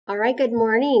All right, good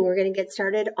morning. We're going to get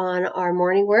started on our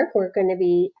morning work. We're going to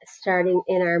be starting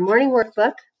in our morning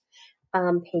workbook,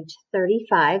 page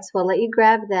 35. So I'll let you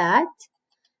grab that,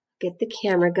 get the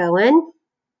camera going.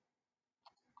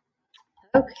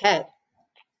 Okay.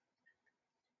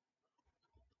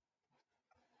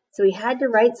 So we had to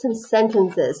write some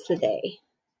sentences today.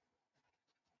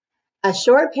 A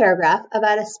short paragraph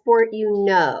about a sport you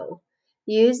know.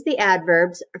 Use the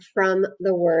adverbs from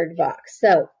the word box.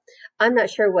 So I'm not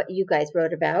sure what you guys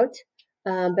wrote about,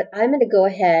 but I'm going to go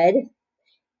ahead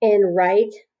and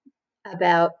write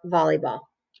about volleyball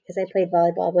because I played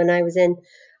volleyball when I was in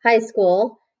high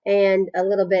school and a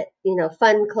little bit,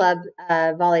 fun club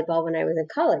volleyball when I was in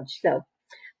college. So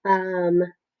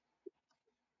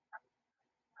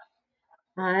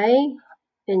I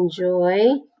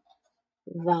enjoy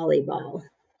volleyball.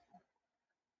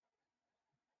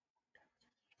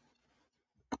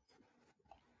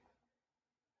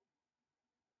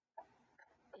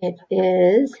 It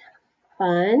is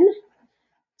fun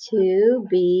to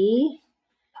be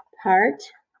part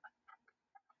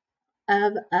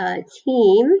of a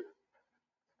team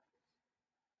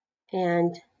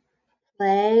and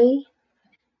play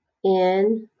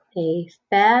in a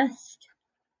fast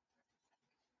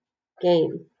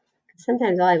game.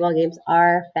 Sometimes volleyball games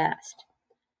are fast.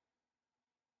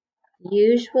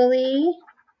 Usually,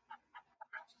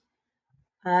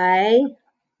 I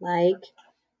like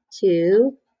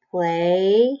to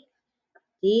play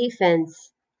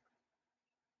defense.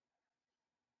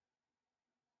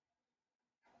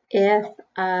 If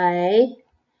I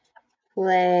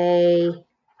play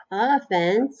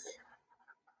offense,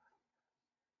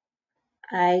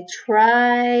 I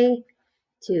try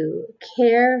to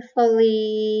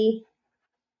carefully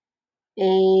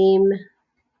aim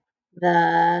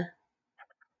the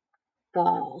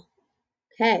ball.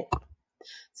 Okay,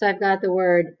 so I've got the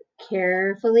word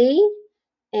carefully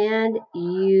and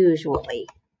usually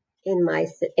in my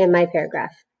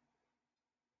paragraph.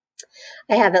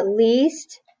 I have at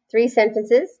least 3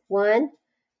 sentences. 1,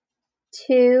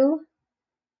 2,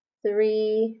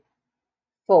 3,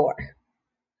 4.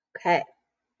 Okay.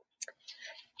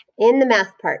 In the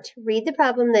math part, read the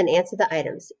problem, then answer the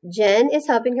items. Jen is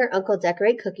helping her uncle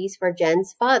decorate cookies for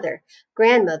Jen's father,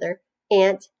 grandmother,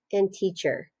 aunt, and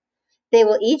teacher. They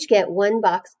will each get 1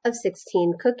 box of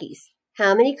 16 cookies.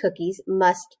 How many cookies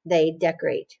must they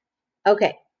decorate?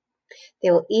 Okay. They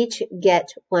will each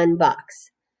get 1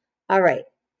 box. All right.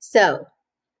 So,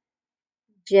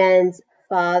 Jen's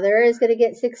father is going to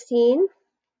get 16.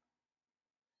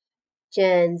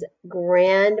 Jen's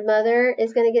grandmother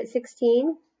is going to get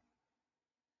 16.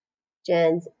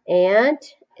 Jen's aunt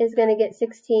is going to get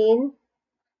 16.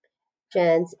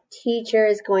 Jen's teacher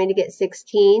is going to get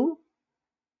 16.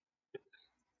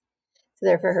 So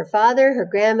they're for her father, her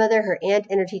grandmother, her aunt,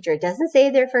 and her teacher. It doesn't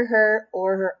say they're for her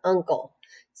or her uncle.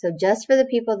 So just for the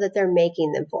people that they're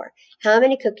making them for. How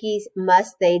many cookies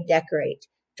must they decorate?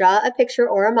 Draw a picture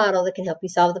or a model that can help you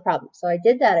solve the problem. So I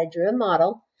did that. I drew a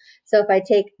model. So if I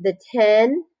take the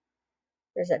 10,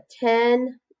 there's a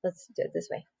 10. Let's do it this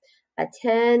way. A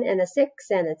 10 and a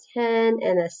 6 and a 10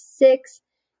 and a 6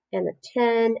 and a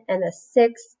 10 and a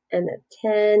 6 and a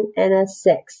 10 and a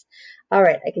 6. All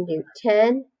right, I can do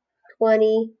 10,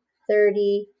 20,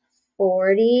 30,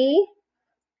 40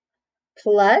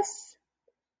 plus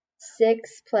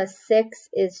 6 plus 6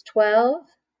 is 12.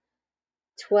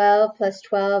 12 plus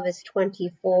 12 is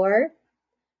 24.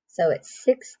 So it's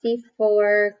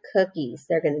 64 cookies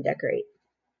they're going to decorate.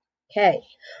 Okay,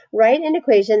 write an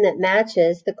equation that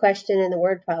matches the question in the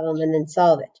word problem and then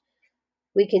solve it.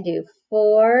 We can do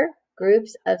 4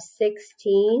 groups of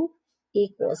 16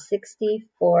 equals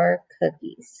 64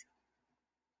 cookies.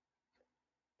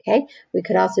 Okay, we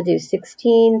could also do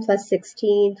 16 plus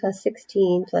 16 plus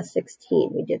 16 plus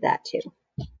 16. We did that too,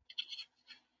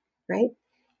 right?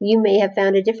 You may have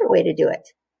found a different way to do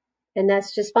it, and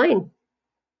that's just fine.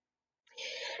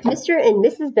 Mr. and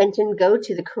Mrs. Benton go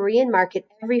to the Korean market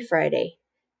every Friday.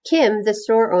 Kim, the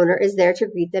store owner, is there to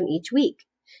greet them each week.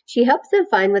 She helps them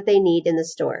find what they need in the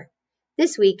store.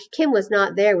 This week, Kim was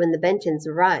not there when the Bentons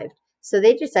arrived, so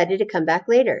they decided to come back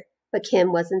later, but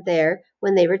Kim wasn't there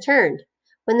when they returned.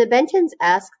 When the Bentons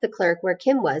asked the clerk where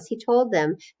Kim was, he told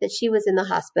them that she was in the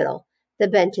hospital. The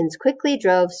Bentons quickly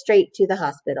drove straight to the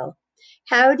hospital.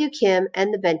 How do Kim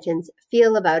and the Bentons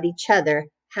feel about each other?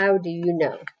 How do you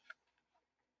know?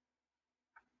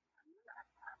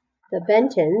 The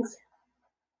Bentons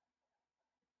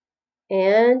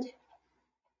and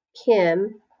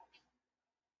Kim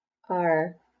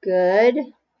are good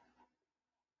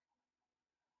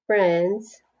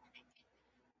friends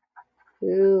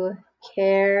who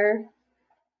care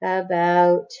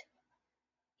about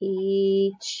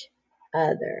each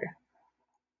other.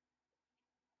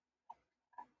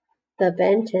 The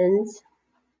Bentons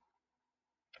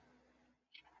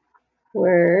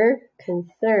were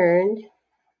concerned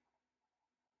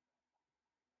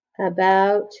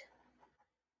about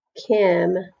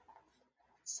Kim,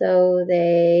 so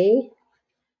they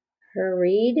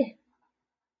hurried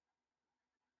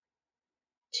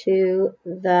to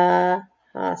the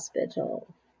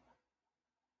hospital.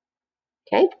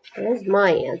 Okay, there's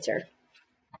my answer.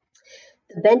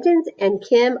 The Bentons and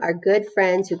Kim are good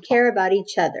friends who care about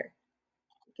each other.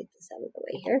 Get this out of the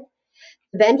way here.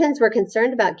 The Bentons were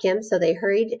concerned about Kim, so they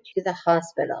hurried to the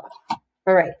hospital.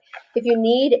 All right. If you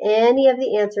need any of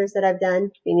the answers that I've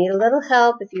done, if you need a little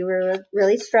help, if you were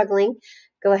really struggling,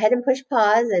 go ahead and push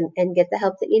pause and get the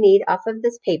help that you need off of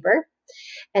this paper.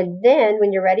 And then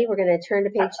when you're ready, we're going to turn to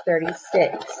page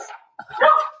 36.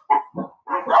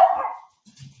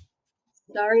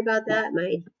 Sorry about that.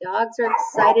 My dogs are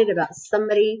excited about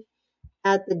somebody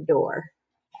at the door.